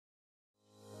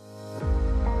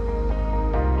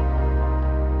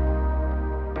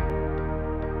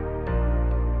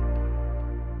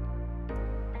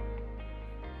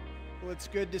It's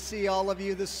good to see all of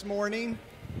you this morning.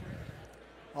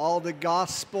 All the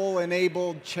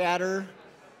gospel-enabled chatter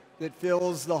that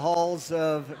fills the halls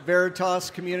of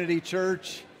Veritas Community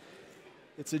Church.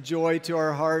 It's a joy to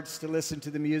our hearts to listen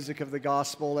to the music of the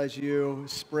gospel as you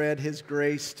spread His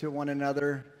grace to one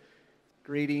another.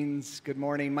 Greetings, good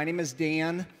morning. My name is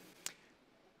Dan,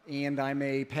 and I'm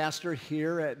a pastor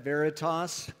here at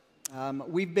Veritas.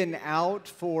 We've been out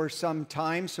for some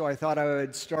time, so I thought I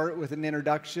would start with an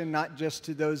introduction, not just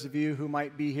to those of you who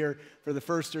might be here for the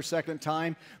first or second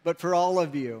time, but for all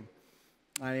of you.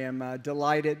 I am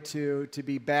delighted to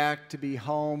be back, to be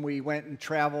home. We went and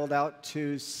traveled out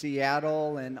to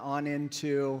Seattle and on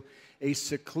into a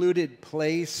secluded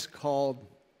place called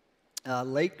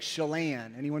Lake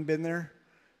Chelan. Anyone been there?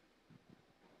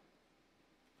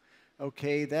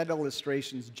 Okay, that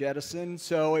illustration's jettisoned.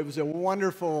 So it was a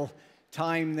wonderful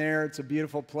time there. It's a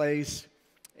beautiful place,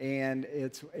 and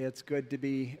it's good to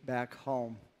be back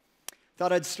home.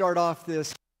 Thought I'd start off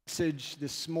this message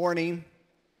this morning.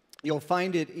 You'll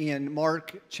find it in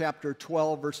Mark chapter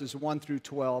 12, verses 1 through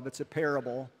 12. It's a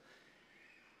parable.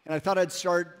 And I thought I'd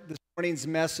start this morning's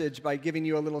message by giving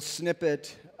you a little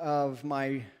snippet of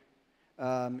my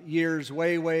years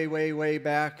way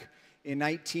back in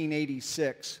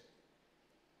 1986.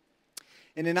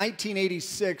 And in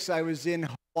 1986, I was in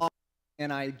Hawaii,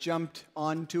 and I jumped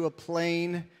onto a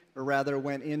plane, or rather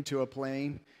went into a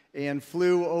plane, and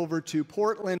flew over to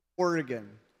Portland, Oregon,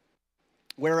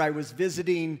 where I was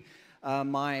visiting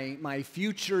my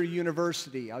future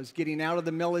university. I was getting out of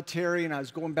the military, and I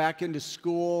was going back into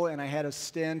school, and I had a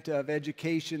stint of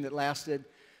education that lasted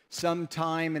some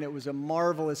time, and it was a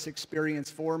marvelous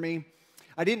experience for me.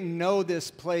 I didn't know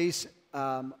this place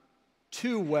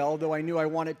too well, though I knew I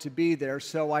wanted to be there,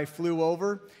 so I flew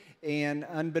over, and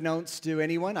unbeknownst to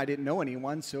anyone, I didn't know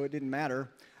anyone, so it didn't matter.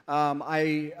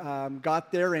 I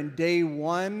got there, and day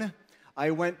one,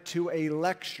 I went to a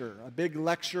lecture, a big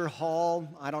lecture hall.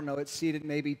 I don't know, it seated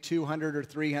maybe 200 or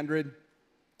 300,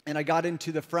 and I got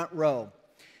into the front row,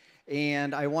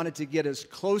 and I wanted to get as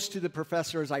close to the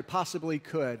professor as I possibly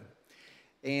could.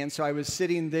 And so I was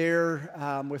sitting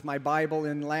there with my Bible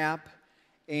in lap,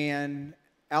 and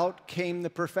out came the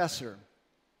professor.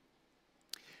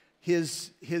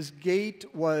 His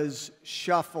gait was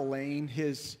shuffling.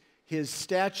 His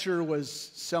stature was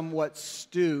somewhat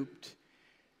stooped.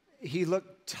 He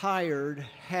looked tired,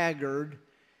 haggard,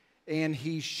 and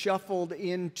he shuffled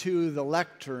into the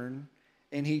lectern,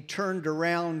 and he turned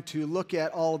around to look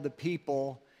at all the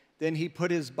people. Then he put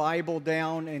his Bible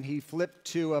down, and he flipped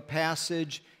to a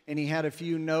passage, and he had a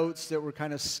few notes that were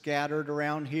kind of scattered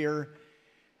around here.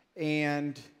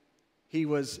 And he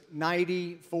was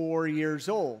 94 years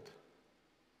old.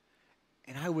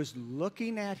 And I was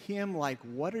looking at him like,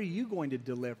 what are you going to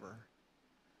deliver?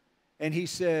 And he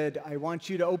said, I want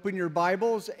you to open your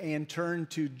Bibles and turn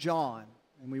to John.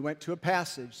 And we went to a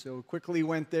passage, so quickly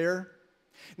went there.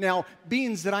 Now,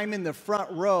 being that I'm in the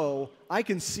front row, I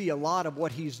can see a lot of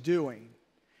what he's doing.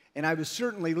 And I was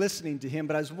certainly listening to him,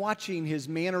 but I was watching his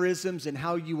mannerisms and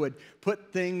how you would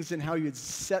put things and how you would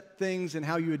set things and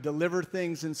how you would deliver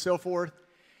things and so forth.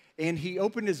 And he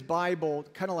opened his Bible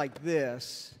kind of like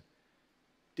this.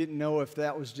 Didn't know if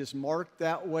that was just marked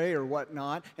that way or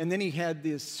whatnot. And then he had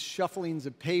these shufflings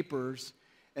of papers.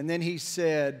 And then he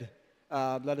said,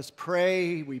 let us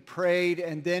pray. We prayed.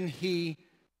 And then he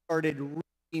started reading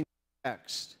the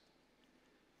text.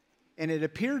 And it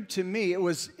appeared to me, it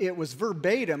was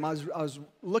verbatim. I was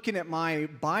looking at my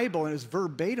Bible, and it was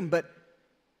verbatim, but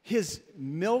his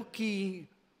milky,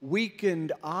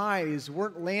 weakened eyes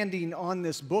weren't landing on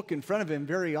this book in front of him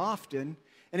very often.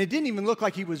 And it didn't even look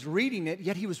like he was reading it,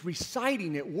 yet he was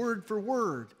reciting it word for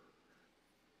word.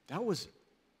 That was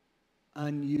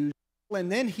unusual.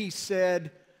 And then he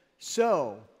said,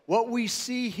 so, what we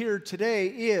see here today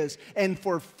is, and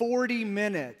for 40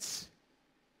 minutes,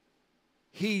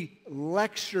 he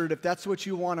lectured, if that's what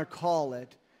you want to call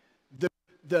it,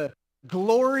 the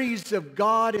glories of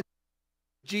God in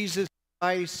Jesus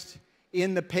Christ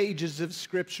in the pages of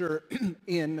Scripture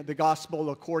in the Gospel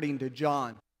according to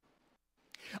John.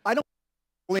 I don't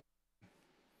believe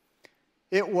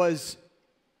it was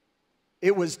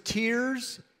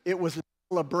tears, it was a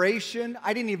celebration.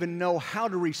 I didn't even know how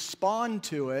to respond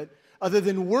to it other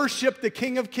than worship the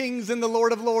King of Kings and the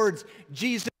Lord of Lords,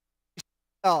 Jesus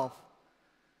himself.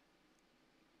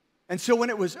 And so when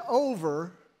it was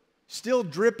over, still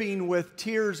dripping with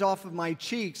tears off of my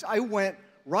cheeks, I went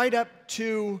right up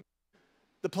to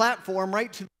the platform,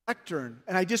 right to the lectern.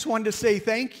 And I just wanted to say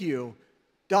thank you,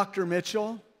 Dr.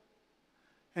 Mitchell.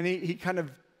 And he kind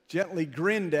of gently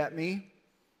grinned at me.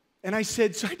 And I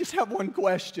said, so I just have one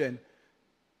question.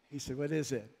 He said, what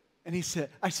is it? And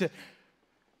I said,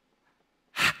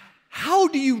 how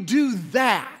do you do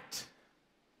that?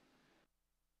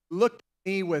 Looked at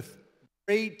me with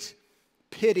great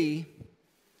pity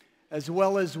as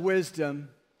well as wisdom,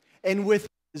 and with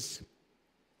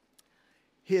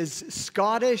his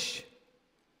Scottish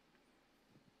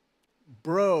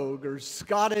brogue or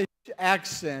Scottish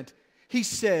accent, he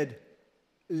said,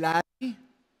 laddie,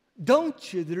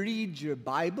 don't you read your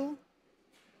Bible?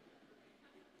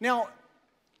 Now,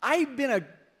 I've been a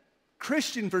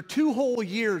Christian for 2 whole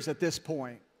years at this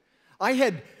point. I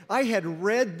had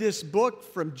read this book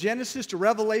from Genesis to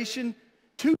Revelation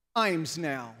 2 times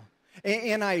now.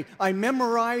 And I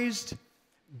memorized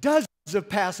dozens of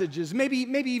passages, maybe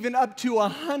even up to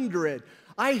 100.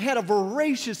 I had a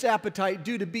voracious appetite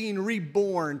due to being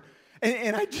reborn.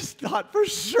 And I just thought, for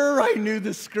sure I knew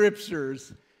the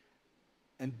scriptures.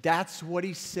 And that's what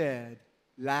he said.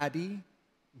 Laddie,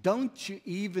 don't you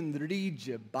even read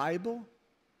your Bible?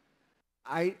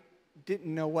 I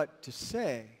didn't know what to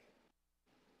say.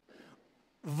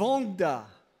 Vonda.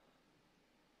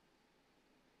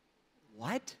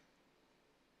 What?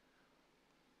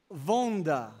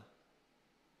 Vonda.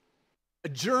 A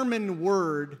German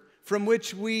word from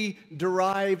which we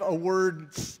derive a word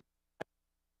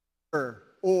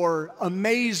or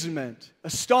amazement,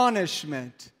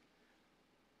 astonishment.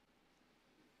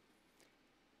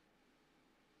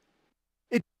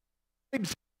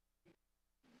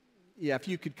 Yeah, if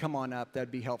you could come on up,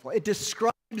 that'd be helpful. It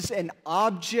describes an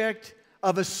object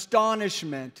of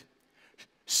astonishment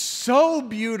so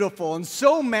beautiful and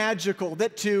so magical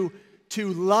that to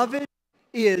love it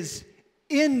is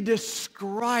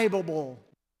indescribable.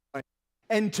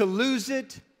 And to lose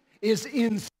it is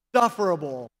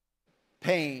insufferable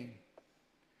pain.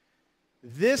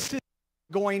 This is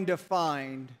going to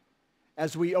find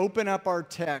as we open up our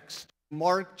text,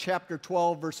 Mark chapter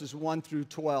 12, verses 1 through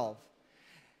 12.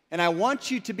 And I want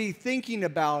you to be thinking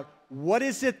about what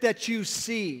is it that you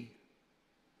see?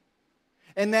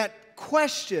 And that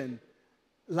question,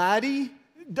 laddie,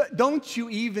 don't you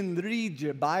even read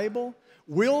your Bible?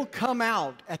 Will come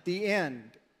out at the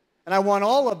end. And I want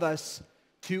all of us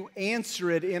to answer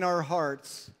it in our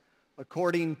hearts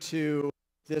according to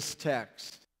this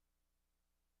text.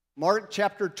 Mark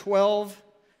chapter 12,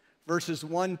 verses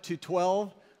 1 to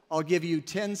 12. I'll give you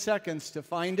 10 seconds to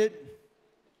find it.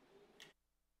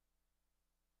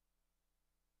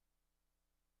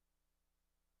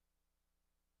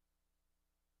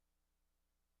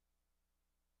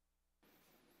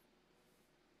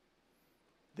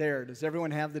 There, does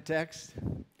everyone have the text?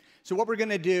 So what we're going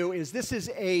to do is, this is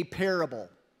a parable.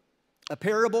 A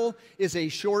parable is a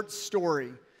short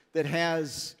story that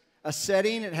has a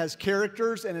setting, it has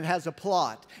characters, and it has a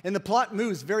plot. And the plot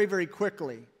moves very, very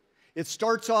quickly. It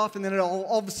starts off and then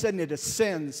all of a sudden it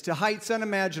ascends to heights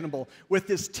unimaginable with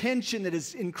this tension that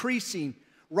is increasing,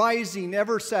 rising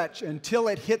ever such until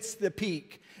it hits the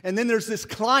peak. And then there's this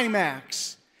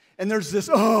climax, and there's this,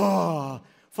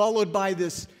 followed by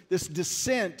this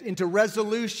descent into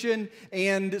resolution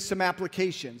and some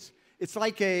applications. It's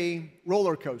like a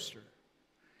roller coaster.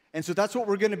 And so that's what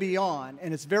we're going to be on,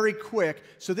 and it's very quick.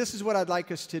 So this is what I'd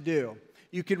like us to do.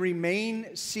 You can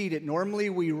remain seated. Normally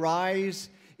we rise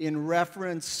in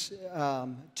reference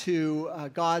to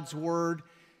God's Word.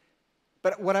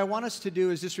 But what I want us to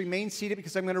do is just remain seated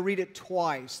because I'm going to read it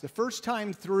twice. The first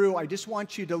time through, I just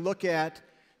want you to look at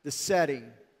the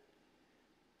setting,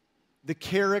 the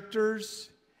characters,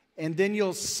 and then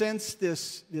you'll sense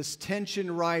this tension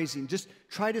rising. Just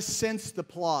try to sense the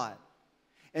plot.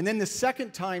 And then the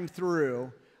second time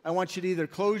through, I want you to either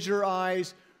close your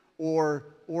eyes or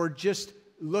just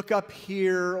look up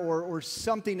here or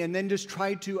something, and then just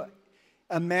try to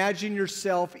imagine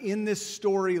yourself in this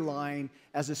storyline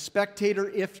as a spectator,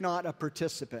 if not a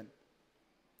participant.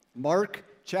 Mark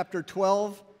chapter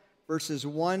 12, verses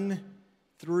 1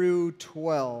 through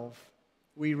 12.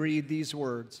 We read these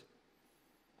words.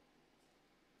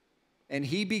 And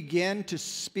he began to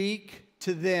speak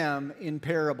to them in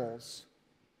parables.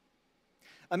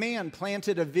 A man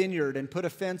planted a vineyard and put a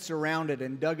fence around it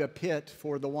and dug a pit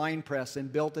for the winepress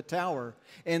and built a tower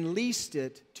and leased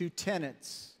it to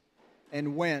tenants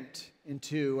and went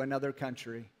into another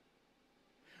country.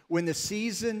 When the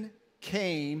season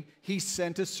came, he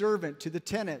sent a servant to the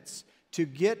tenants to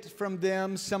get from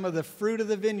them some of the fruit of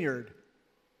the vineyard.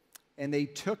 And they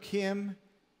took him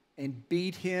and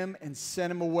beat him and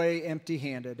sent him away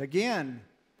empty-handed. Again,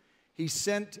 he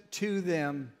sent to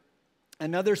them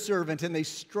another servant, and they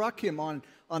struck him on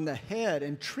the head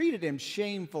and treated him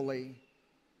shamefully.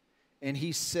 And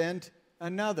he sent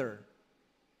another,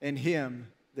 and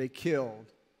him they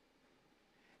killed.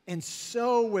 And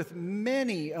so with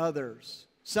many others,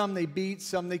 some they beat,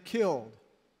 some they killed.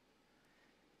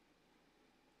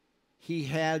 He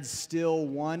had still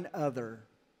one other,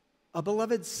 a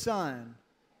beloved son.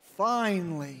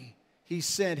 Finally, he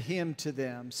sent him to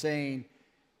them, saying,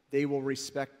 they will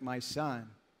respect my son.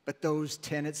 But those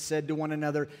tenants said to one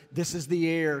another, this is the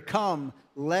heir. Come,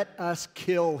 let us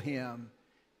kill him,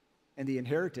 and the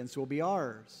inheritance will be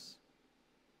ours.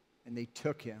 And they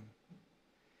took him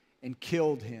and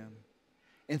killed him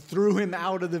and threw him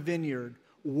out of the vineyard.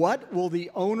 What will the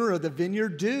owner of the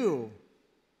vineyard do?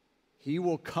 He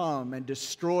will come and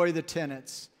destroy the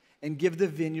tenants and give the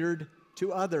vineyard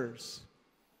to others.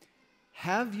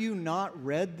 Have you not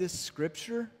read this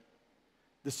scripture?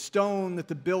 The stone that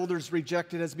the builders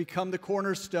rejected has become the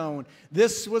cornerstone.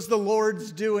 This was the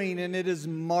Lord's doing, and it is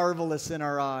marvelous in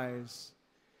our eyes.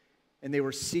 And they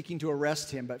were seeking to arrest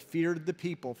him, but feared the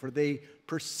people, for they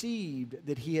perceived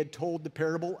that he had told the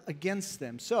parable against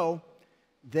them. So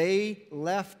they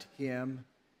left him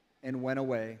and went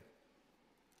away.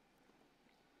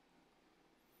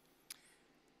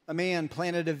 A man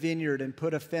planted a vineyard and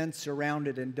put a fence around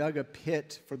it and dug a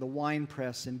pit for the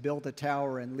winepress and built a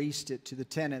tower and leased it to the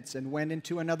tenants and went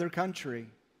into another country.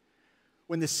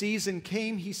 When the season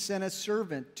came, he sent a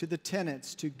servant to the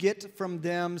tenants to get from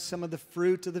them some of the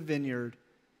fruit of the vineyard.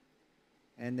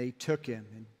 And they took him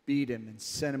and beat him and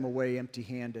sent him away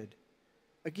empty-handed.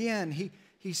 Again,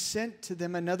 he sent to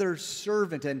them another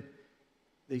servant, and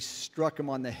they struck him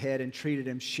on the head and treated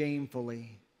him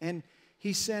shamefully. And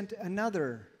he sent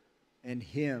another, and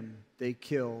him they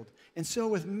killed. And so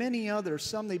with many others,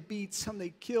 some they beat, some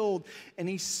they killed, and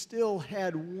he still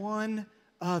had one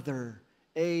other,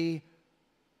 a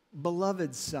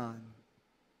beloved son.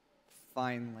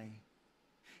 Finally,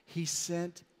 he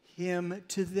sent him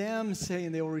to them,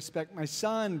 saying, they will respect my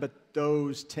son. But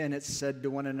those tenants said to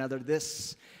one another,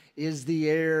 this is the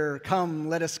heir. Come,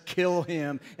 let us kill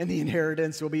him, and the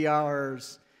inheritance will be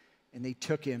ours. And they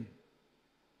took him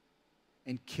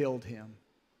and killed him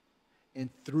and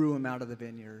threw him out of the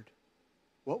vineyard.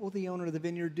 What will the owner of the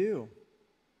vineyard do?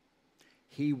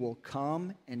 He will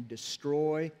come and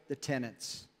destroy the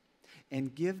tenants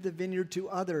and give the vineyard to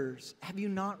others. Have you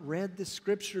not read the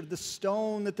scripture? The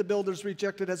stone that the builders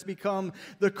rejected has become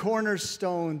the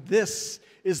cornerstone. This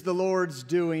is the Lord's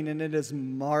doing, and it is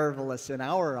marvelous in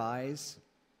our eyes.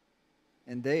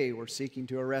 And they were seeking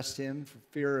to arrest him for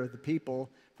fear of the people,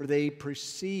 for they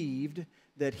perceived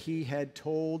that he had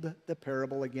told the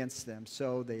parable against them.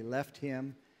 So they left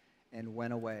him and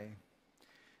went away.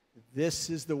 This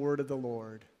is the word of the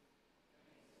Lord.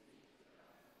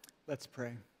 Let's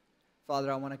pray.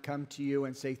 Father, I want to come to you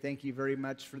and say thank you very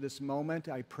much for this moment.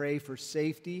 I pray for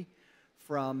safety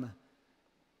from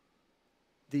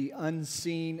the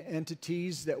unseen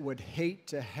entities that would hate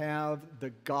to have the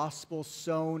gospel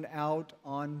sown out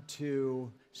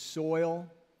onto soil.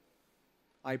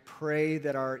 I pray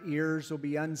that our ears will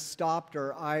be unstopped,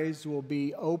 our eyes will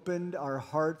be opened, our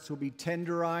hearts will be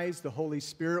tenderized. The Holy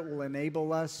Spirit will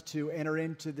enable us to enter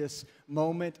into this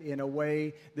moment in a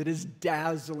way that is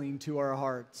dazzling to our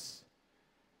hearts.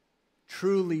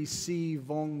 Truly see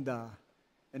Vonda,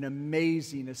 an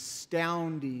amazing,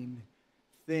 astounding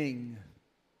thing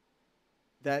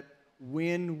that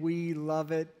when we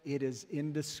love it, it is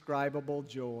indescribable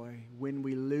joy. When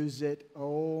we lose it,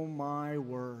 oh my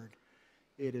word,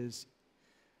 it is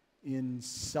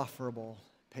insufferable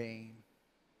pain.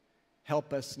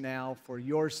 Help us now, for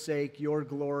your sake, your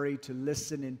glory, to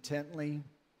listen intently. And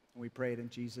we pray it in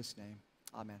Jesus' name.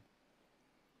 Amen.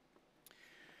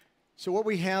 So what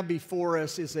we have before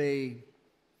us is a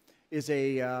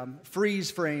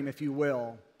freeze frame, if you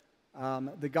will.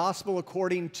 The gospel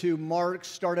according to Mark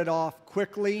started off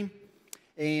quickly,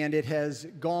 and it has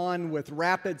gone with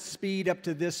rapid speed up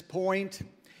to this point.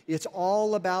 It's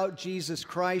all about Jesus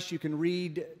Christ. You can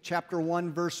read chapter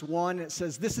 1, verse 1. It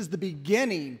says, this is the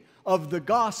beginning of the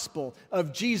gospel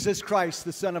of Jesus Christ,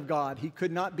 the Son of God. He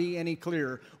could not be any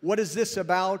clearer. What is this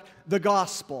about? The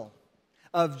gospel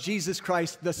of Jesus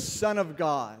Christ, the Son of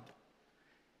God.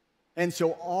 And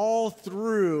so all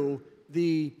through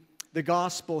the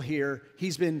gospel here,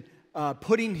 he's been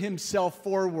putting himself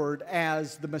forward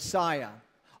as the Messiah.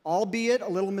 Albeit a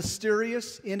little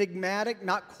mysterious, enigmatic,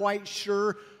 not quite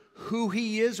sure who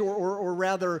he is, or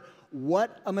rather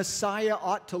what a Messiah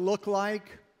ought to look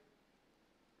like.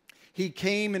 He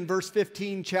came in verse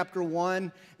 15, chapter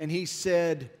 1, and he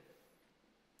said,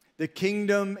 the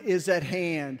kingdom is at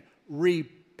hand.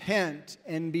 Repent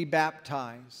and be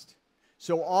baptized.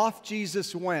 So off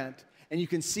Jesus went, and you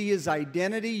can see his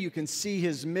identity, you can see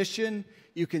his mission,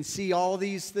 you can see all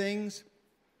these things.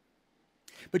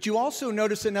 But you also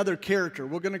notice another character.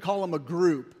 We're going to call them a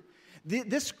group.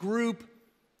 This group,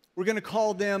 we're going to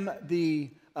call them the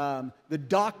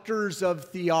doctors of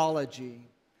theology.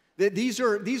 These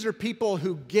are people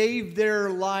who gave their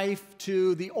life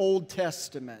to the Old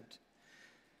Testament.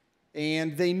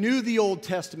 And they knew the Old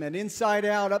Testament inside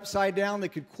out, upside down. They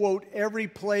could quote every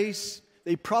place.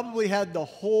 They probably had the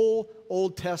whole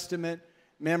Old Testament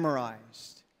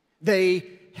memorized. They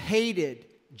hated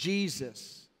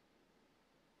Jesus.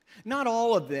 Not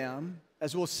all of them,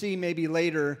 as we'll see maybe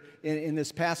later in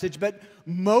this passage, but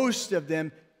most of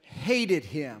them hated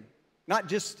him. Not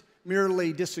just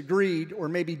merely disagreed or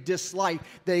maybe disliked.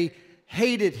 They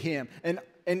hated him. And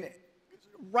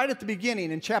right at the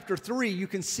beginning in chapter 3, you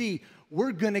can see,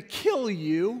 we're going to kill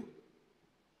you.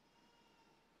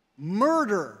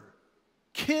 Murder,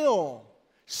 kill,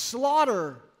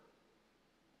 slaughter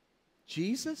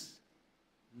Jesus?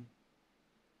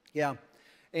 Yeah.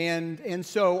 And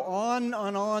so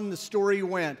on the story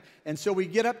went. And so we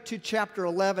get up to chapter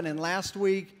 11, and last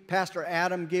week, Pastor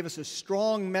Adam gave us a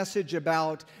strong message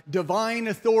about divine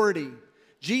authority.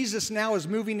 Jesus now is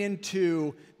moving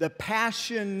into the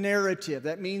Passion narrative.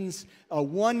 That means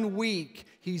 1 week.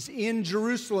 He's in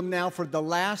Jerusalem now for the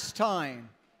last time,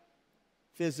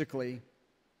 physically.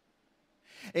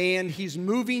 And he's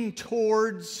moving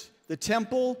towards the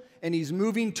temple, and he's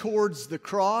moving towards the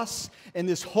cross, and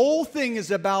this whole thing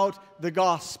is about the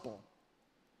gospel.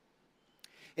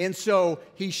 And so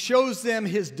he shows them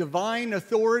his divine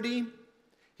authority,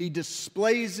 he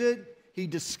displays it, he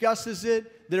discusses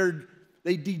it,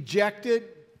 they deject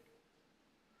it,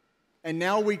 and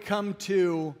now we come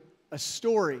to a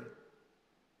story.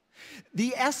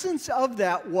 The essence of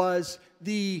that was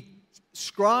the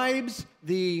scribes,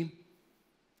 the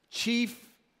chief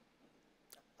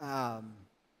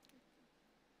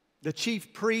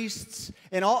priests,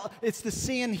 and all, it's the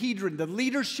Sanhedrin, the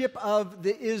leadership of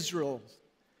the Israels,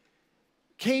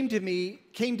 came to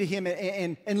him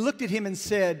and looked at him and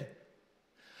said,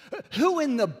 "Who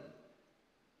in the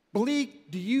bleak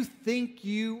do you think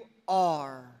you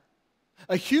are?"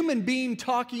 A human being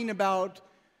talking about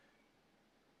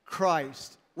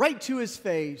Christ, right to his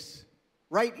face,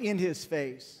 right in his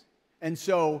face. And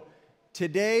so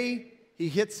today he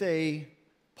hits a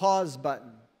pause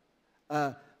button,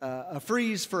 a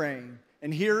freeze frame,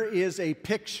 and here is a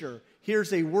picture.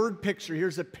 Here's a word picture.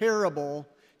 Here's a parable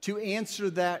to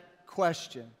answer that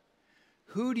question.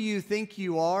 Who do you think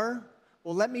you are?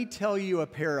 Well, let me tell you a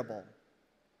parable.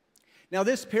 Now,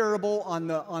 this parable on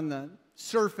the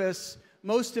surface,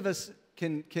 most of us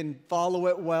can follow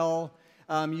it well.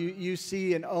 You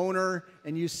see an owner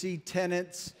and you see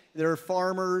tenants. They're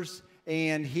farmers,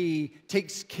 and he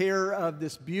takes care of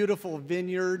this beautiful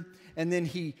vineyard, and then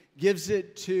he gives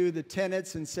it to the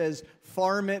tenants and says,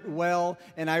 "Farm it well,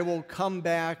 and I will come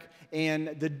back,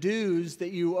 and the dues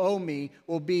that you owe me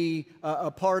will be a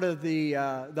part of the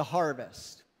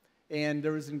harvest." And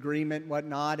there was an agreement and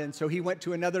whatnot, and so he went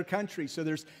to another country. So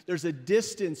there's a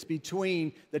distance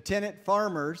between the tenant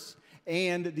farmers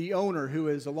and the owner, who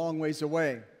is a long ways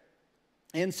away.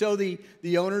 And so the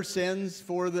owner sends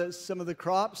for some of the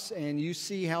crops, and you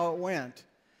see how it went.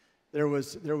 There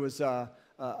was a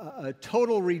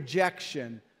total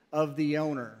rejection of the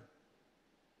owner.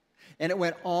 And it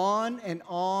went on and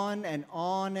on and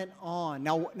on and on.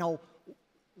 Now,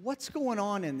 what's going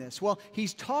on in this? Well,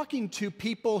 he's talking to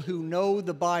people who know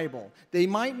the Bible. They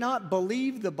might not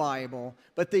believe the Bible,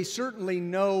 but they certainly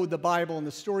know the Bible and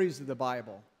the stories of the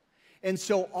Bible. And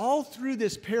so all through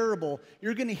this parable,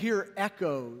 you're going to hear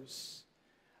echoes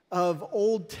of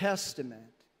Old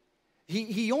Testament.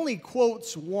 He only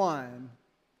quotes one,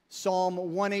 Psalm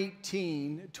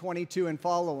 118, 22 and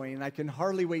following, and I can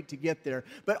hardly wait to get there.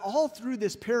 But all through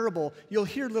this parable, you'll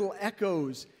hear little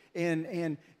echoes,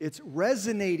 and it's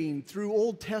resonating through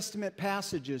Old Testament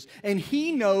passages. And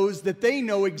he knows that they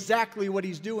know exactly what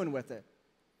he's doing with it.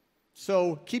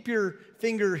 So keep your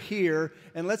finger here,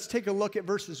 and let's take a look at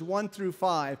verses 1 through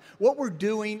 5. What we're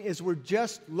doing is we're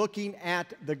just looking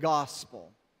at the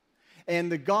gospel. And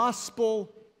the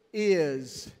gospel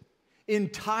is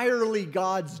entirely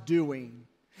God's doing,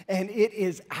 and it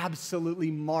is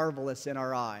absolutely marvelous in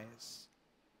our eyes.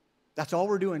 That's all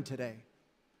we're doing today.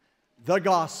 The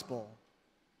gospel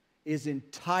is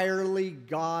entirely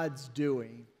God's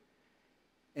doing,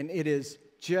 and it is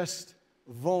just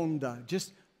wunderbar,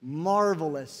 just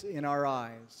marvelous in our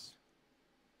eyes.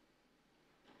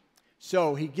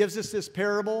 So he gives us this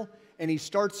parable, and he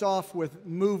starts off with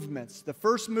movements. The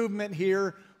first movement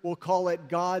here, we'll call it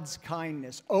God's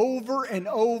kindness. Over and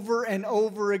over and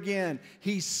over again,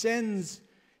 he sends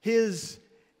his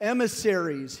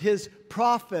emissaries, his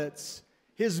prophets,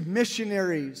 his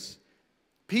missionaries,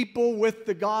 people with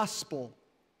the gospel.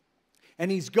 And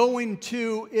he's going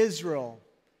to Israel.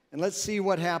 And let's see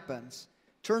what happens.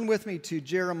 Turn with me to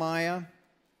Jeremiah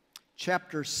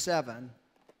chapter 7.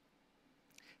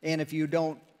 And if you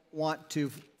don't want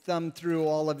to thumb through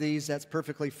all of these, that's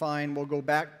perfectly fine. We'll go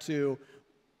back to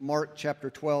Mark chapter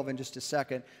 12 in just a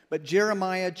second. But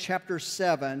Jeremiah chapter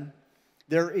 7,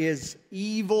 there is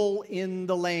evil in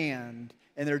the land.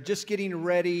 And they're just getting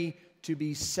ready to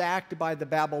be sacked by the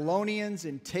Babylonians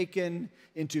and taken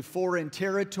into foreign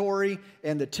territory.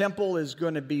 And the temple is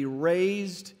going to be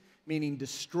razed, meaning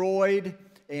destroyed.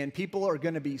 And people are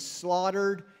going to be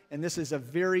slaughtered. And this is a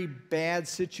very bad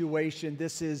situation.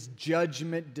 This is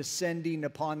judgment descending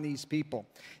upon these people.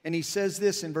 And he says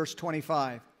this in verse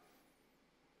 25.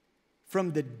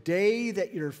 From the day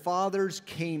that your fathers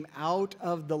came out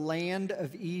of the land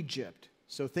of Egypt.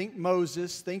 So think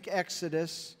Moses, think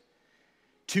Exodus.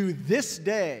 To this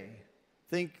day,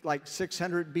 think like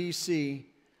 600 BC,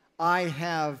 I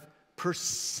have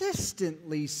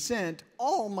persistently sent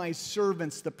all my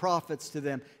servants, the prophets, to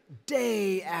them,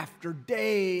 day after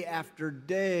day after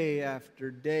day after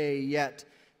day. Yet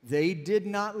they did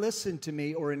not listen to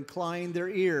me or incline their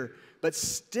ear, but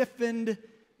stiffened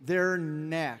their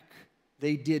neck.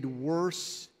 They did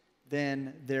worse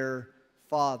than their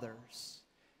fathers.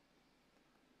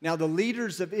 Now, the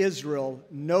leaders of Israel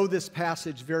know this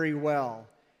passage very well.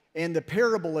 And the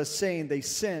parable is saying they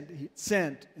sent,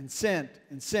 and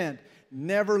sent.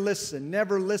 Never listen,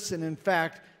 never listen. In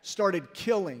fact, started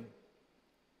killing.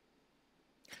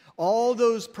 All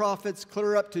those prophets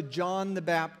clear up to John the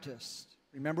Baptist.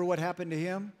 Remember what happened to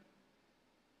him?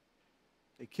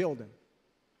 They killed him.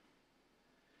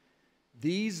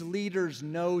 These leaders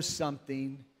know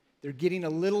something. They're getting a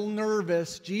little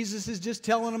nervous. Jesus is just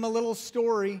telling them a little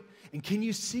story. And can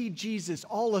you see Jesus,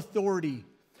 all authority,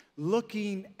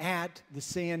 looking at the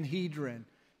Sanhedrin,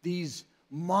 these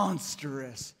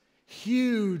monstrous,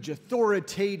 huge,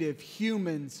 authoritative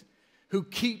humans who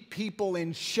keep people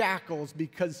in shackles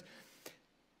because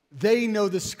they know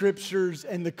the Scriptures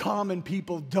and the common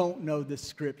people don't know the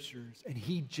Scriptures. And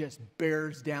he just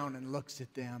bears down and looks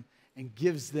at them and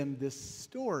gives them this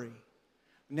story.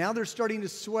 Now they're starting to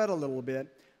sweat a little bit,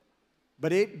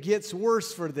 but it gets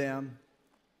worse for them.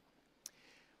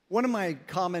 One of my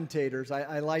commentators,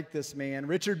 I like this man,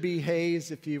 Richard B. Hayes.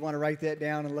 If you want to write that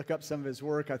down and look up some of his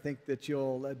work, I think that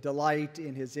you'll delight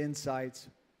in his insights.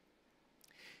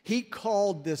 He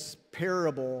called this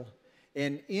parable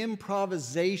an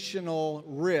improvisational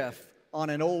riff on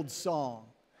an old song.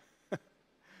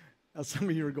 Now some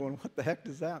of you are going, what the heck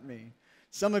does that mean?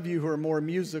 Some of you who are more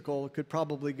musical could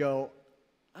probably go,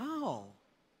 oh.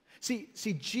 See,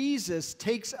 Jesus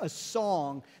takes a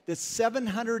song that's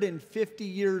 750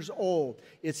 years old.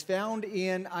 It's found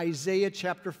in Isaiah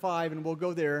chapter 5, and we'll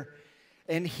go there.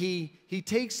 And he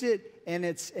takes it, and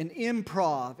it's an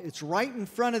improv. It's right in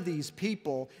front of these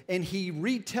people, and he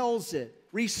retells it,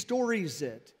 restories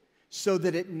it, so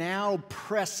that it now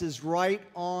presses right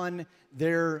on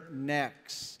their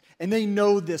necks. And they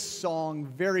know this song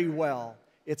very well.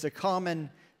 It's a common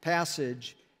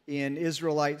passage in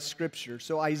Israelite scripture.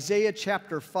 So Isaiah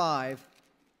chapter 5,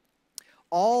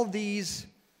 all these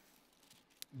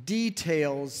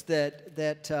details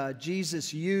that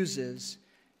Jesus uses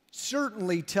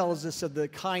certainly tells us of the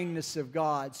kindness of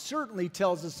God, certainly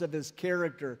tells us of his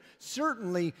character,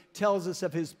 certainly tells us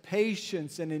of his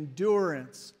patience and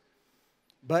endurance.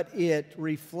 But it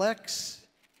reflects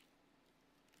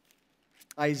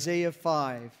Isaiah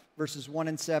 5, verses 1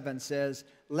 and 7 says,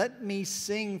 "Let me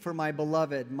sing for my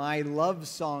beloved my love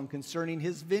song concerning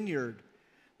his vineyard.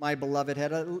 My beloved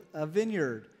had a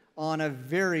vineyard on a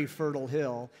very fertile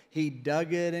hill. He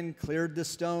dug it and cleared the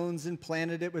stones and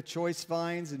planted it with choice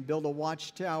vines and built a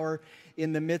watchtower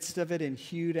in the midst of it and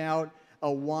hewed out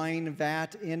a wine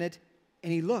vat in it.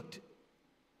 And he looked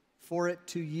for it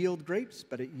to yield grapes,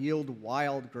 but it yielded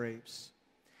wild grapes.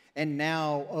 And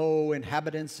now, O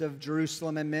inhabitants of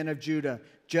Jerusalem and men of Judah,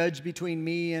 judge between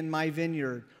me and my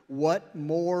vineyard. What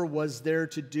more was there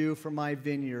to do for my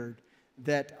vineyard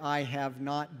that I have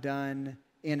not done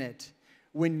in it?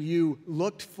 When you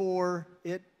looked for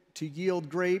it to yield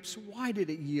grapes, why did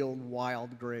it yield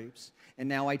wild grapes? And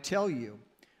now I tell you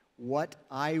what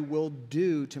I will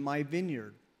do to my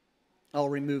vineyard. I'll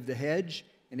remove the hedge,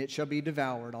 and it shall be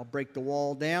devoured. I'll break the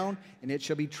wall down, and it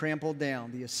shall be trampled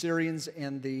down. The Assyrians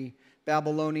and the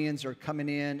Babylonians are coming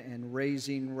in and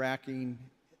racking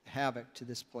havoc to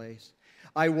this place.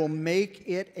 I will make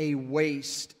it a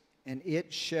waste, and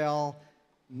it shall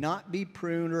not be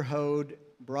pruned or hoed.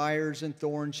 Briars and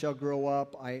thorns shall grow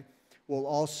up. I will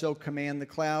also command the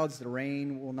clouds. The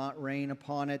rain will not rain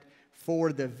upon it.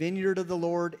 For the vineyard of the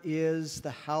Lord is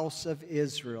the house of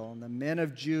Israel, and the men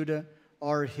of Judah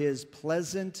are his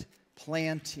pleasant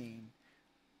planting.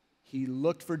 He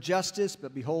looked for justice,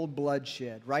 but behold,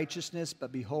 bloodshed. Righteousness,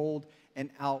 but behold,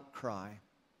 an outcry.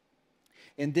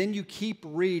 And then you keep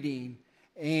reading,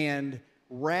 and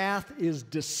wrath is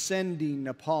descending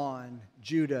upon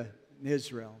Judah and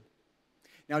Israel.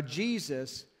 Now,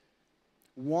 Jesus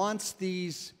wants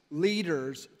these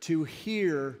leaders to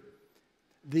hear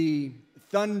the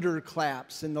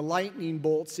thunderclaps and the lightning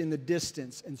bolts in the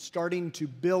distance and starting to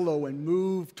billow and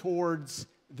move towards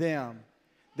them.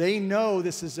 They know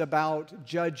this is about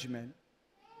judgment.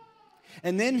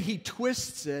 And then he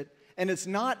twists it, and it's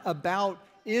not about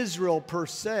Israel per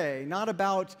se, not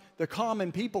about the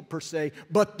common people per se,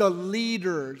 but the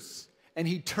leaders. And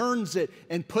he turns it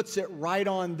and puts it right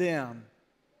on them.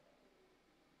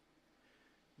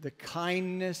 The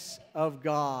kindness of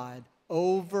God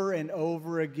over and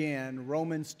over again.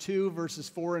 Romans 2 verses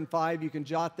 4 and 5, you can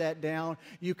jot that down.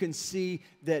 You can see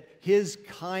that his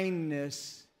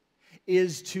kindness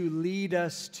is to lead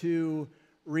us to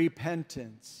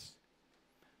repentance.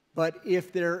 But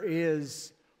if there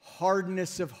is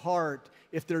hardness of heart,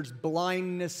 if there's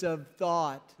blindness of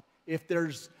thought, if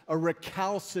there's a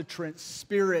recalcitrant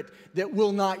spirit that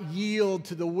will not yield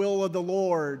to the will of the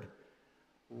Lord,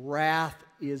 wrath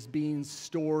is being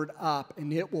stored up,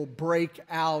 and it will break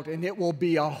out, and it will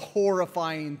be a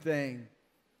horrifying thing.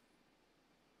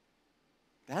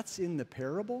 That's in the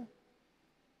parable.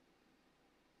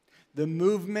 The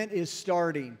movement is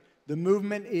starting. The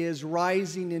movement is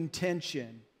rising in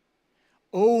tension.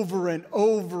 Over and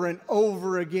over and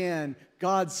over again,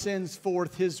 God sends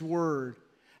forth his word.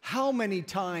 How many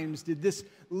times did this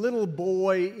little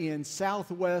boy in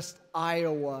southwest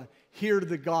Iowa hear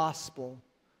the gospel?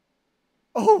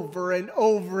 Over and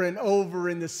over and over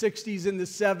in the 60s and the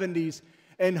 70s,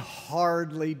 and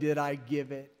hardly did I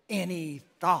give it any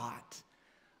thought.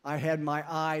 I had my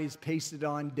eyes pasted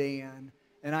on Dan,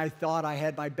 and I thought I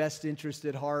had my best interest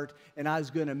at heart, and I was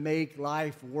going to make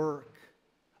life work.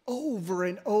 Over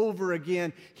and over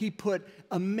again, he put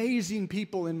amazing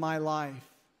people in my life,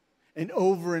 and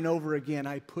over again,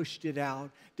 I pushed it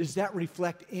out. Does that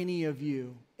reflect any of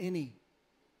you? Any?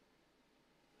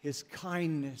 His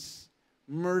kindness,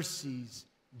 mercies,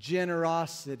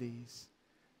 generosities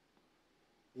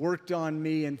worked on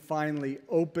me and finally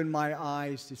opened my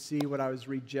eyes to see what I was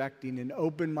rejecting and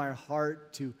opened my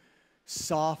heart to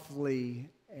softly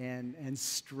and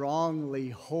strongly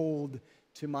hold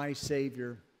to my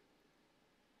Savior.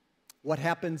 What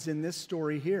happens in this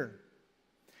story here?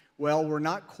 Well, we're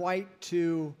not quite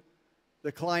to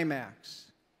the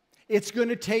climax. It's going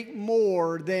to take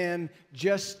more than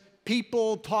just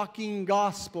people talking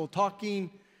gospel,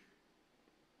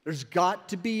 there's got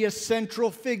to be a central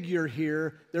figure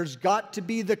here. There's got to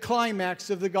be the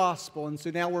climax of the gospel. And so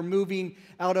now we're moving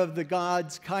out of the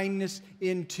God's kindness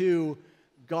into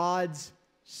God's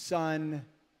Son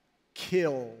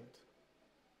killed.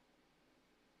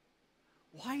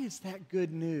 Why is that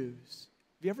good news?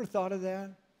 Have you ever thought of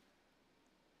that?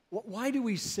 Why do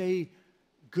we say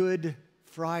Good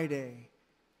Friday?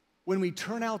 When we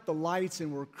turn out the lights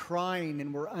and we're crying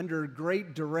and we're under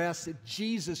great duress that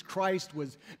Jesus Christ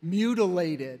was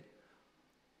mutilated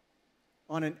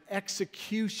on an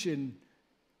execution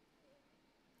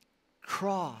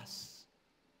cross.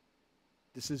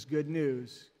 This is good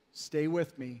news. Stay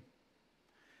with me.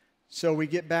 So we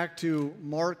get back to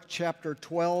Mark chapter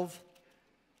 12.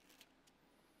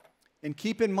 And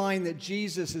keep in mind that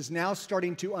Jesus is now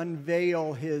starting to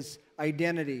unveil his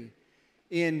identity.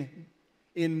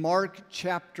 In Mark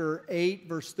chapter 8,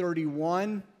 verse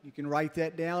 31, you can write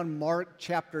that down. Mark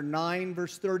chapter 9,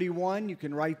 verse 31, you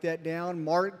can write that down.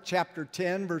 Mark chapter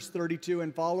 10, verse 32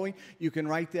 and following, you can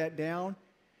write that down.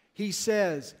 He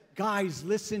says, guys,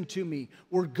 listen to me.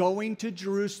 We're going to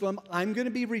Jerusalem. I'm going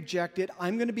to be rejected.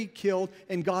 I'm going to be killed,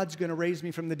 and God's going to raise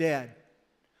me from the dead.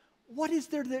 What is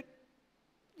there that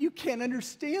you can't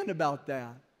understand about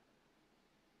that?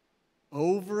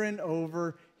 Over and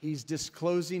over, he's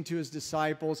disclosing to his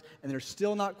disciples, and they're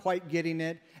still not quite getting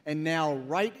it. And now,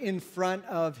 right in front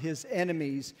of his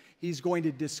enemies, he's going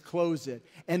to disclose it.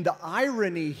 And the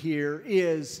irony here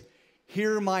is,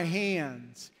 here are my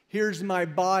hands. Here's my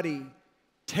body.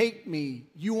 Take me.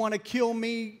 You want to kill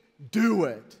me? Do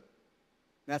it.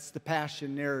 That's the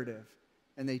Passion narrative.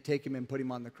 And they take him and put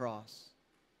him on the cross.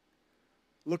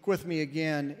 Look with me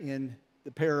again in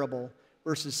the parable.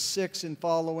 Verses 6 and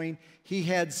following, he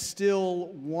had still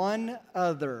one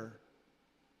other,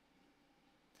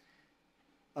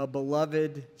 a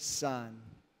beloved son.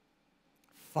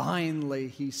 finally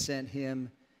he sent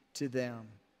him to them.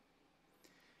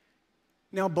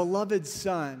 Now, beloved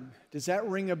son, does that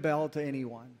ring a bell to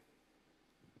anyone?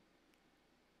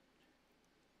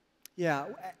 Yeah,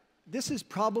 this is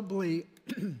probably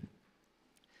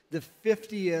the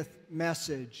 50th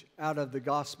message out of the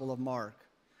Gospel of Mark.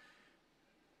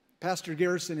 Pastor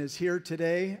Garrison is here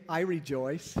today. I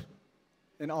rejoice,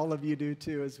 and all of you do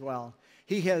too as well.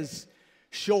 He has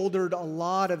shouldered a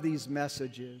lot of these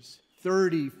messages,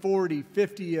 30, 40,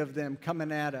 50 of them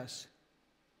coming at us.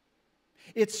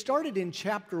 It started in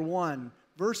chapter 1,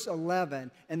 verse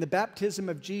 11, and the baptism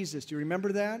of Jesus. Do you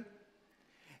remember that?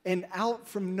 And out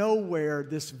from nowhere,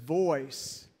 this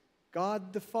voice,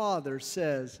 God the Father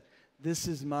says, "This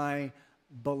is my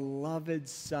beloved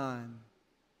Son,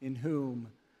 in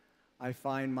whom I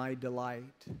find my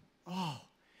delight." Oh,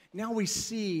 now we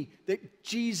see that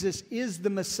Jesus is the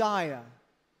Messiah.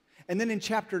 And then in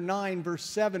chapter 9, verse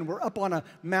 7, we're up on a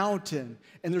mountain,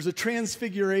 and there's a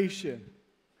transfiguration.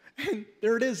 And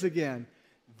there it is again.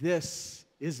 "This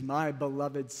is my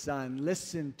beloved Son.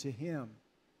 Listen to him."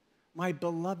 My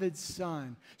beloved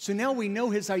Son. So now we know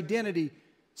his identity.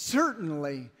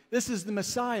 Certainly, this is the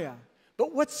Messiah.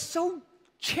 But what's so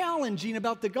challenging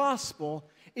about the gospel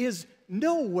is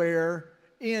nowhere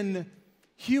in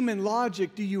human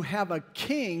logic do you have a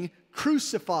king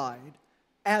crucified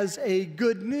as a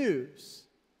good news.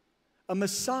 A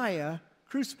Messiah,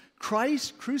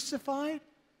 Christ crucified,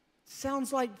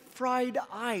 sounds like fried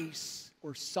ice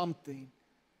or something.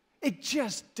 It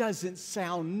just doesn't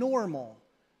sound normal.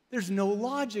 There's no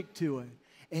logic to it.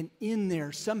 And in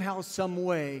there, somehow, some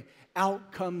way,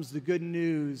 out comes the good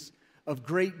news of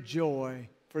great joy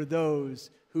for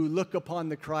those who look upon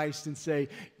the Christ and say,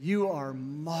 "You are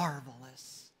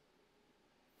marvelous."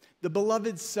 The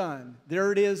beloved Son,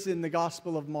 there it is in the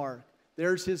Gospel of Mark.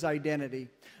 There's his identity.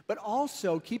 But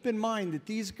also keep in mind that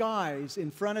these guys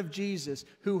in front of Jesus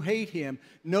who hate him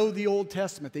know the Old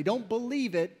Testament. They don't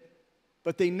believe it,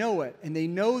 but they know it. And they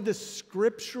know the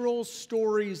scriptural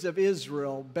stories of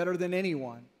Israel better than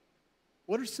anyone.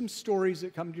 What are some stories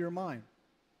that come to your mind?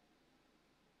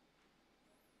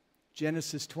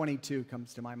 Genesis 22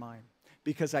 comes to my mind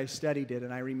because I studied it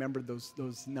and I remembered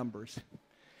those numbers.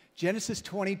 Genesis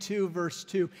 22, verse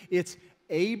 2, it's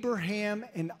Abraham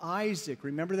and Isaac.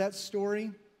 Remember that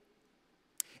story?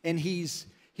 And he's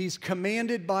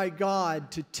commanded by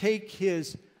God to take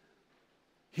his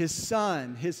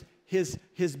son,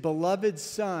 his beloved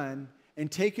son,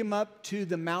 and take him up to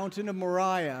the mountain of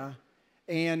Moriah,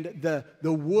 and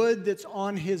the wood that's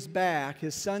on his back,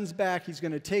 his son's back, he's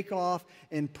going to take off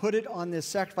and put it on this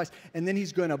sacrifice, and then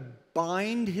he's going to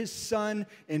bind his son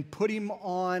and put him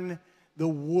on the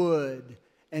wood,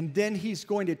 and then he's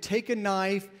going to take a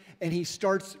knife and he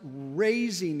starts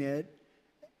raising it,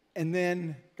 and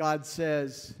then God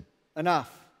says,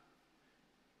 "Enough."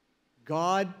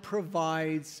 God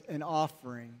provides an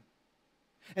offering.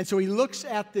 And so he looks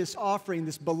at this offering,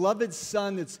 this beloved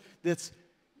son that's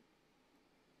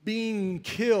being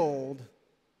killed,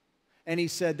 and he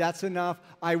said, "That's enough.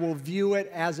 I will view it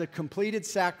as a completed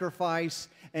sacrifice,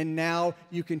 and now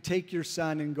you can take your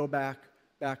son and go back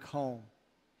home."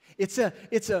 It's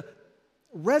a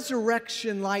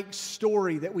resurrection-like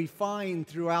story that we find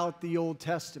throughout the Old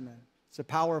Testament. It's a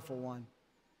powerful one.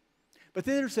 But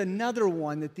then there's another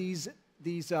one that these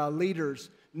leaders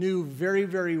knew very,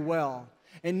 very well.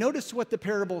 And notice what the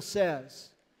parable says.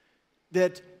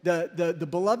 That the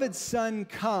beloved son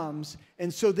comes,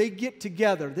 and so they get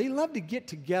together. They love to get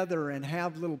together and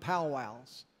have little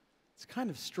powwows. It's kind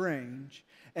of strange.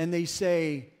 And they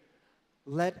say,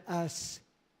 "Let us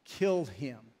kill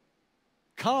him.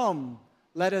 Come,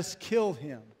 let us kill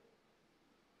him."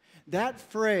 That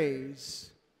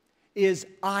phrase is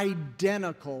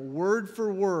identical, word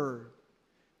for word,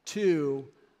 to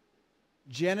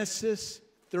Genesis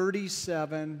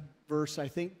 37, verse, I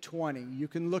think, 20. You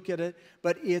can look at it,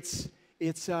 but it's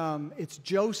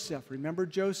Joseph. Remember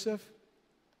Joseph?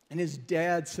 And his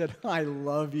dad said, "I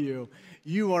love you.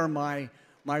 You are my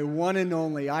one and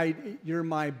only. You're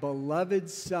my beloved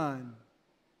son.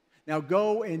 Now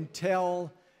go and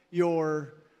tell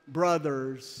your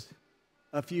brothers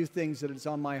a few things that is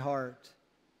on my heart."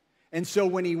 And so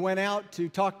when he went out to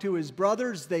talk to his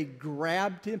brothers, they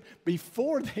grabbed him.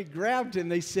 Before they grabbed him,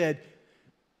 they said,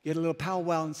 get a little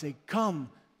powwow and say,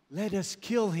 "Come, let us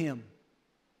kill him."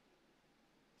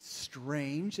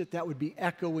 Strange that would be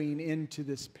echoing into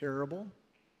this parable.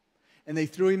 And they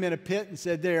threw him in a pit and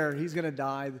said, "There, he's going to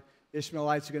die. The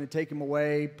Ishmaelites are going to take him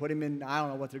away, put him in, I don't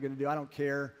know what they're going to do. I don't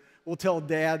care. We'll tell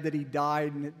Dad that he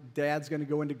died, and Dad's going to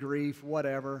go into grief,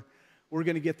 whatever. We're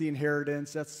going to get the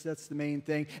inheritance. That's the main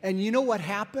thing." And you know what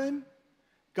happened?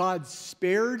 God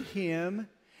spared him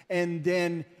and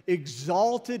then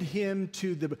exalted him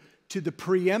to the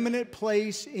preeminent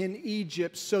place in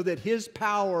Egypt so that his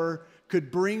power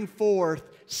could bring forth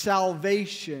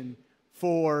salvation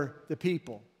for the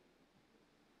people.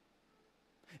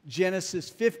 Genesis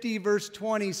 50 verse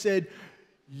 20 said,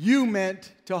 "You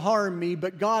meant to harm me,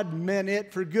 but God meant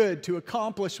it for good to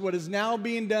accomplish what is now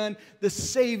being done, the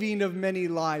saving of many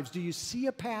lives." Do you see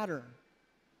a pattern?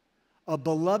 A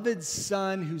beloved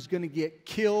son who's going to get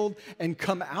killed and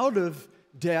come out of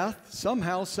death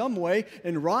somehow, some way,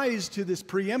 and rise to this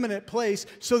preeminent place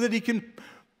so that he can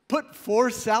put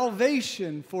forth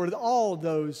salvation for all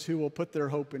those who will put their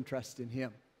hope and trust in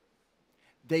him.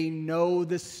 They know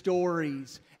the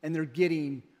stories, and they're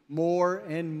getting more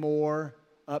and more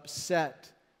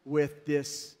upset with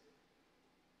this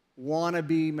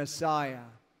wannabe Messiah.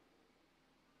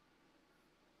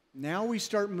 Now we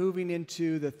start moving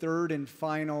into the third and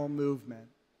final movement.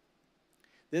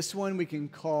 This one we can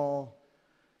call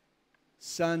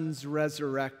Sons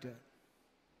Resurrected.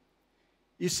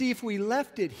 You see, if we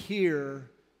left it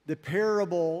here, the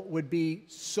parable would be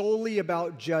solely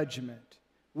about judgment.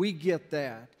 We get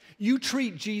that. You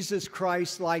treat Jesus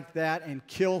Christ like that and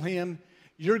kill him,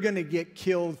 you're going to get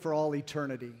killed for all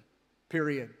eternity,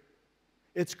 period.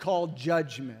 It's called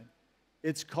judgment.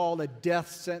 It's called a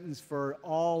death sentence for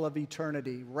all of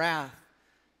eternity. Wrath,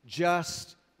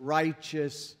 just,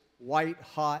 righteous,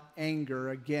 white-hot anger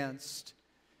against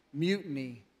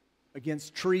mutiny,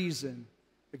 against treason,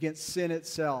 against sin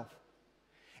itself.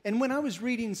 And when I was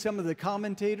reading some of the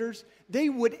commentators, they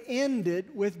would end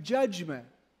it with judgment.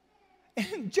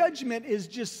 And judgment is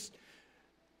just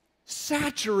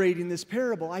saturating this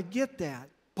parable. I get that.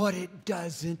 But it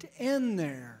doesn't end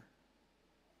there.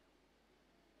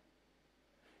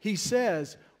 He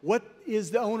says, what is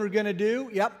the owner going to do?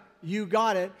 Yep, you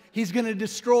got it. He's going to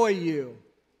destroy you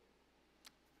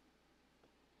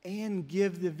and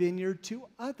give the vineyard to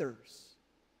others.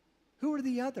 Who are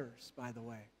the others, by the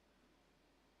way?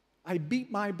 I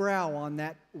beat my brow on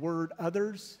that word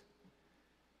others,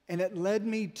 and it led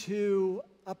me to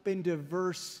up into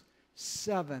verse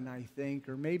 7, I think,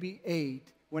 or maybe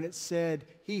 8, when it said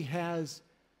he has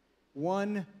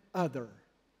one other.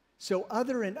 So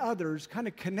other and others kind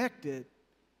of connected.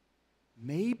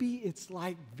 Maybe it's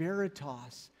like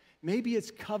Veritas. Maybe it's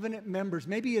covenant members.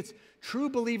 Maybe it's true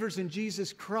believers in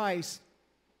Jesus Christ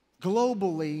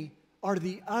globally are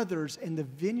the others, and the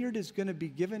vineyard is going to be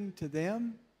given to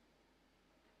them.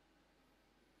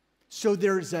 So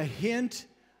there's a hint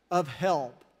of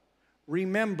help.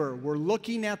 Remember, we're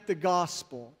looking at the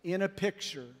gospel in a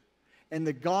picture, and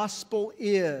the gospel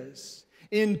is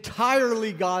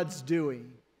entirely God's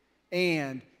doing,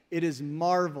 and it is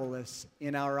marvelous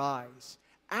in our eyes.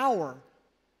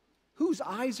 Whose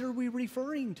eyes are we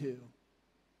referring to?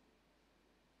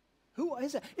 Who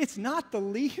is it? It's not the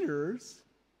leaders.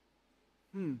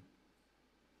 And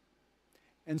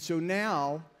so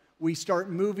now we start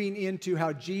moving into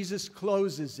how Jesus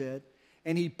closes it,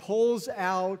 and he pulls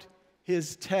out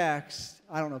his text.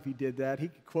 I don't know if he did that. He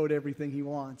could quote everything he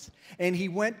wants. And he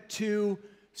went to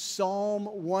Psalm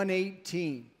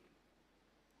 118.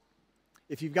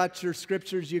 If you've got your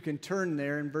scriptures, you can turn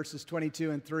there in verses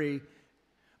 22 and 3.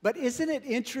 But isn't it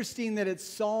interesting that it's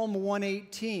Psalm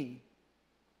 118?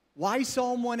 Why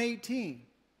Psalm 118?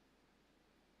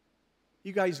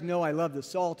 You guys know I love the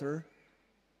Psalter.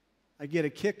 I get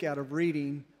a kick out of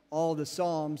reading all the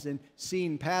Psalms and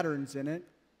seeing patterns in it.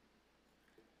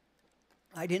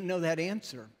 I didn't know that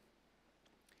answer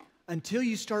until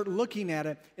you start looking at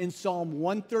it in Psalm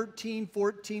 113,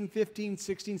 14, 15,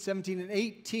 16, 17, and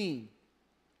 18.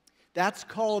 That's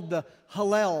called the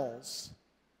Hallels.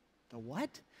 The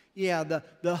what? Yeah, the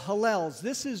Hallels.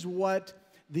 This is what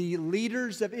the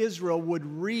leaders of Israel would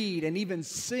read and even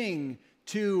sing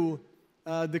to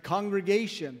the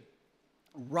congregation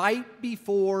right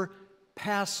before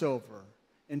Passover.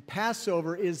 And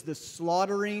Passover is the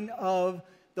slaughtering of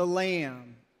the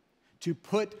lamb to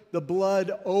put the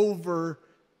blood over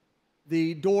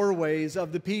the doorways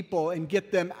of the people and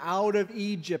get them out of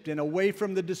Egypt and away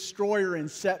from the destroyer and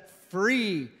set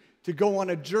free to go on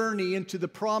a journey into the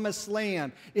promised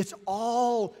land. It's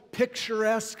all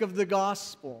picturesque of the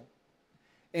gospel.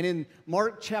 And in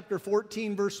Mark chapter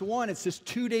 14, verse 1, it says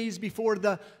 2 days before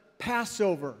the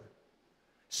Passover.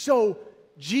 So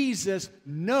Jesus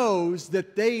knows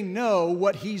that they know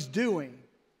what he's doing.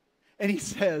 And he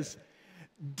says,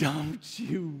 don't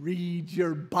you read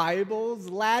your Bibles,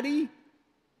 laddie?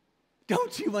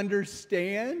 Don't you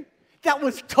understand? That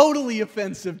was totally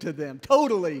offensive to them,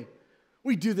 totally.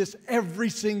 We do this every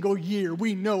single year.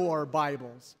 We know our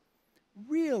Bibles.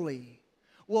 Really?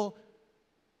 Well,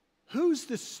 who's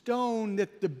the stone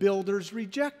that the builders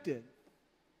rejected?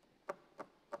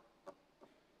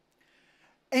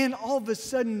 And all of a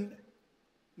sudden,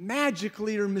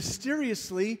 magically or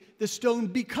mysteriously, the stone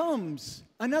becomes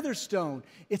another stone.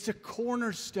 It's a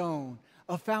cornerstone,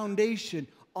 a foundation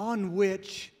on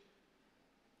which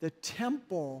the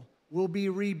temple will be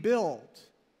rebuilt.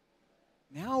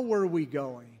 Now where are we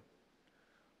going?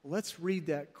 Let's read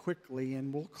that quickly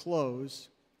and we'll close.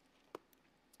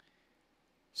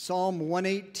 Psalm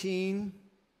 118.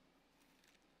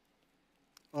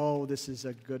 Oh, this is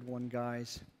a good one,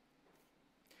 guys.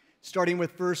 Starting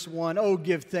with verse 1, oh,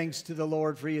 give thanks to the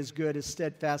Lord, for He is good. His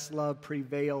steadfast love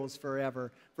prevails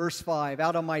forever. Verse 5,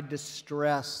 out of my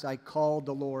distress I called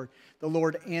the Lord. The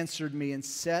Lord answered me and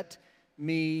set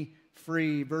me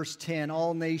free. Verse 10,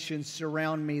 all nations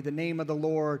surround me. The name of the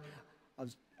Lord,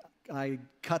 I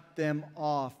cut them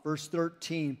off. Verse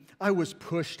 13, I was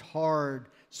pushed hard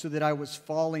so that I was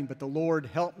falling, but the Lord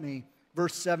helped me.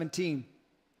 Verse 17,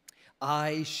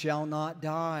 I shall not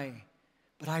die,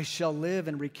 but I shall live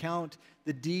and recount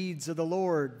the deeds of the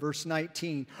Lord. Verse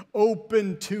 19,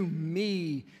 open to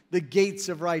me the gates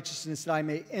of righteousness, that I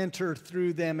may enter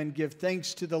through them and give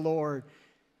thanks to the Lord.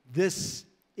 This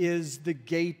is the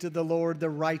gate of the Lord, the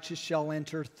righteous shall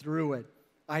enter through it.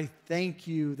 I thank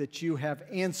you that you have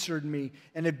answered me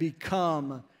and have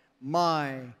become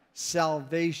my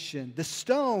salvation. The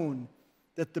stone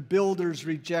that the builders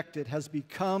rejected has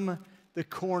become the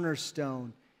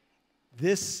cornerstone.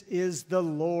 This is the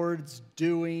Lord's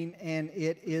doing, and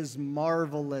it is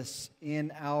marvelous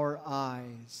in our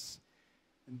eyes.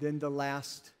 And then the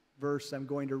last verse I'm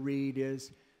going to read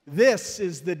is, this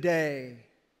is the day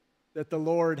that the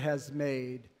Lord has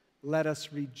made. Let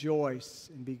us rejoice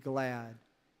and be glad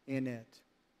in it.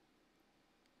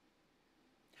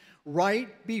 Right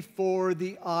before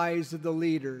the eyes of the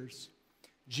leaders,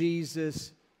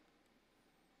 Jesus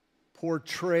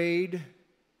portrayed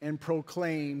and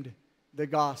proclaimed the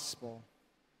gospel.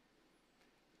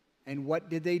 And what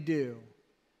did they do?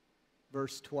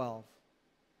 Verse 12.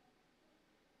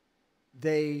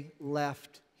 They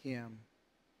left Him.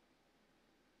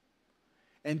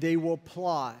 And they will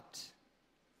plot.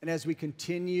 And as we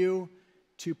continue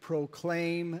to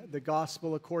proclaim the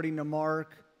gospel according to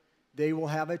Mark, they will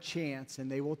have a chance,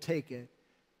 and they will take it,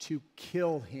 to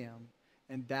kill Him.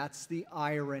 And that's the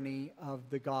irony of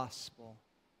the gospel.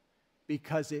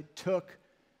 Because it took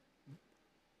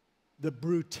the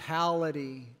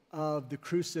brutality of the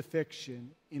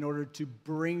crucifixion in order to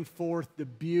bring forth the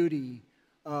beauty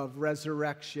of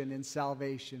resurrection and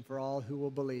salvation for all who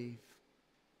will believe.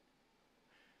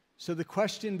 So the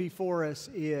question before us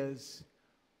is,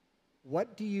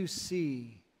 what do you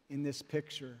see in this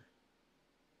picture?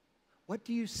 What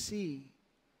do you see?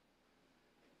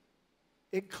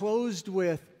 It closed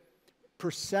with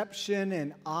perception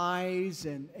and eyes,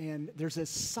 and there's a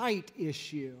sight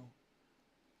issue.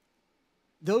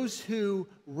 Those who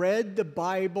read the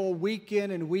Bible week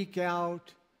in and week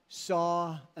out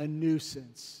saw a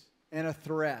nuisance and a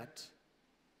threat,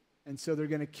 and so they're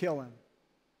going to kill Him.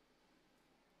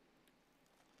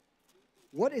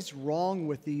 What is wrong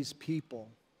with these people?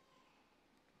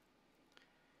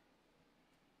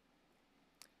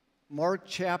 Mark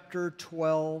chapter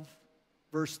 12,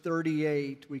 verse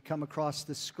 38, we come across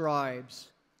the scribes.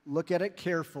 Look at it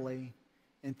carefully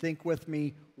and think with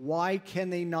me, why can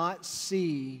they not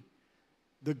see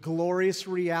the glorious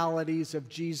realities of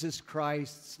Jesus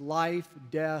Christ's life,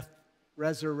 death,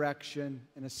 resurrection,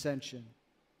 and ascension?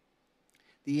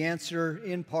 The answer,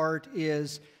 in part,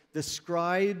 is the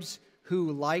scribes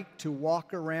who like to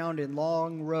walk around in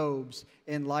long robes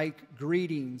and like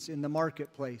greetings in the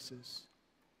marketplaces.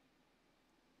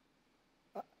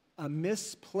 A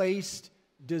misplaced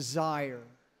desire.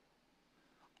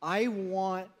 I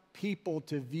want people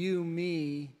to view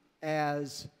me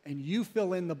as, and you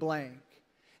fill in the blank.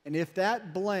 And if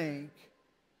that blank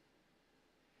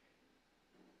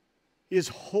is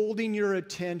holding your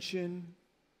attention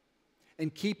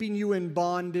and keeping you in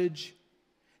bondage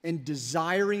and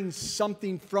desiring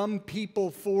something from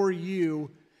people for you,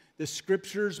 the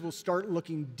Scriptures will start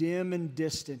looking dim and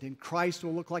distant, and Christ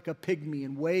will look like a pygmy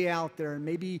and way out there, and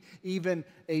maybe even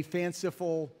a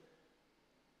fanciful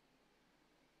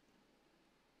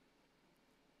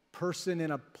person in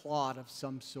a plot of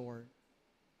some sort.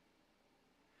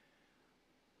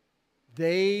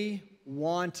 They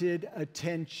wanted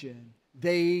attention.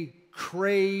 They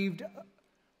craved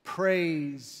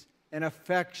praise and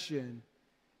affection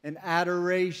and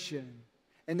adoration.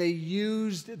 And they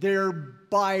used their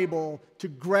Bible to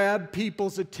grab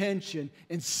people's attention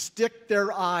and stick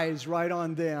their eyes right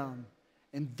on them.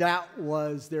 And that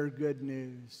was their good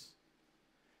news.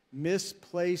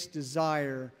 misplaced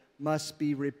desire must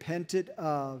be repented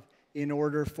of in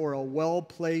order for a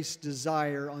well-placed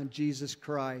desire on Jesus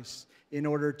Christ, in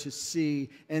order to see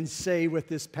and say with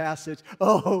this passage,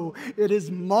 "Oh, it is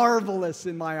marvelous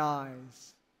in my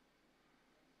eyes."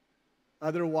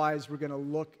 Otherwise, we're going to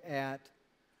look at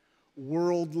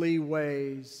worldly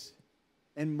ways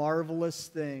and marvelous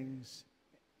things,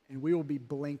 and we will be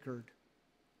blinkered.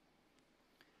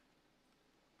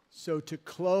 So to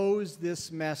close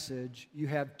this message, you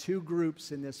have two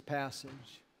groups in this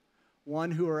passage.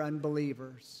 One who are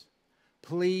unbelievers.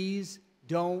 Please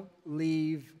don't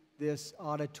leave this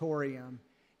auditorium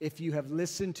if you have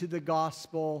listened to the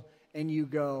gospel and you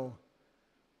go,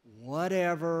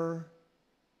 "Whatever,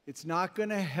 it's not going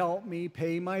to help me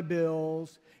pay my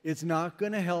bills. It's not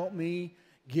going to help me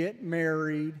get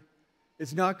married.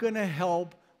 It's not going to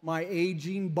help my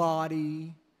aging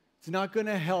body. It's not going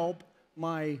to help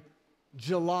my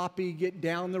jalopy get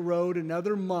down the road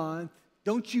another month.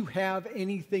 Don't you have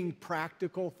anything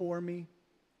practical for me?"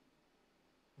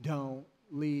 Don't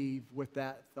leave with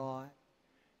that thought,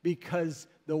 because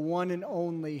the one and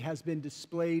only has been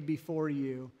displayed before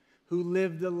you, who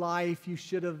lived the life you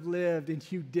should have lived and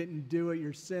you didn't do it,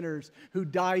 you're sinners, who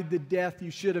died the death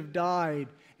you should have died,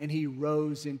 and he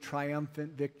rose in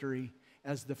triumphant victory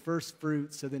as the first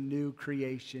fruits of the new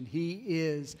creation. He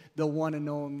is the one and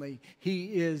only.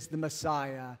 He is the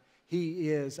Messiah. He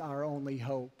is our only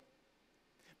hope.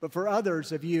 But for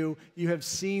others of you, you have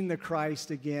seen the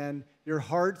Christ again. Your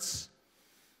hearts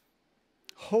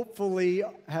hopefully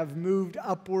have moved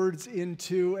upwards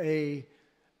into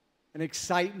an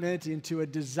excitement, into a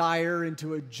desire,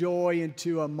 into a joy,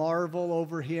 into a marvel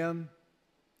over Him.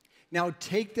 Now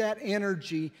take that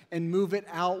energy and move it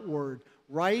outward.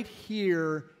 Right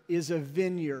here is a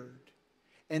vineyard,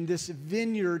 and this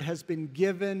vineyard has been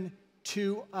given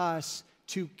to us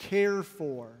to care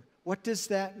for. What does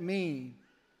that mean?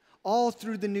 All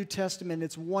through the New Testament,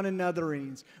 it's one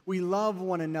anotherings. We love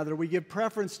one another. We give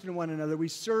preference to one another. We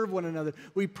serve one another.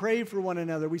 We pray for one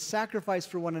another. We sacrifice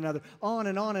for one another. On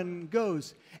and it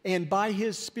goes. And by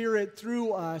His Spirit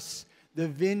through us, the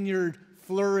vineyard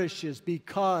flourishes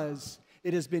because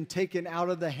it has been taken out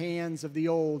of the hands of the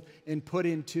old and put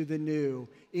into the new,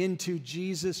 into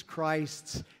Jesus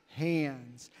Christ's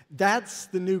hands. That's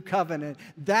the new covenant.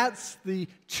 That's the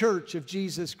church of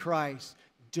Jesus Christ.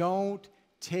 Don't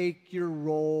take your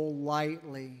role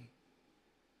lightly.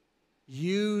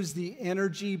 Use the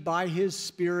energy by His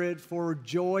Spirit for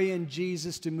joy in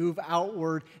Jesus to move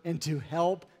outward and to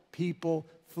help people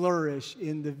flourish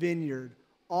in the vineyard.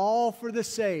 All for the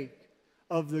sake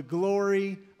of the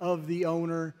glory of the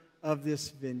owner of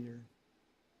this vineyard.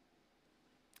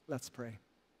 Let's pray.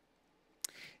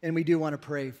 And we do want to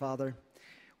pray, Father.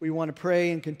 We want to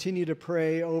pray and continue to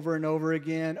pray over and over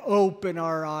again. Open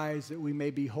our eyes that we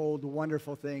may behold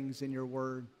wonderful things in your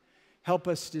word. Help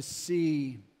us to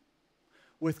see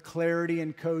with clarity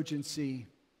and cogency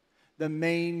the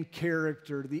main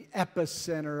character, the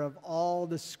epicenter of all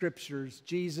the scriptures,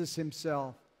 Jesus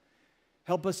Himself.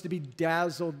 Help us to be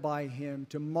dazzled by Him,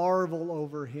 to marvel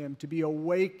over Him, to be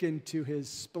awakened to His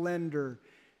splendor,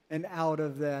 and out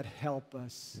of that help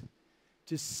us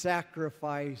to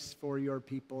sacrifice for your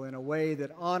people in a way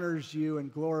that honors you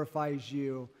and glorifies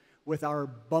you with our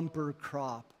bumper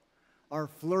crop, our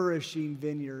flourishing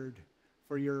vineyard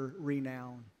for your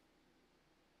renown.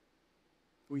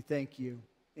 We thank you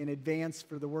in advance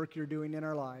for the work you're doing in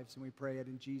our lives, and we pray it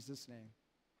in Jesus' name.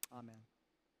 Amen.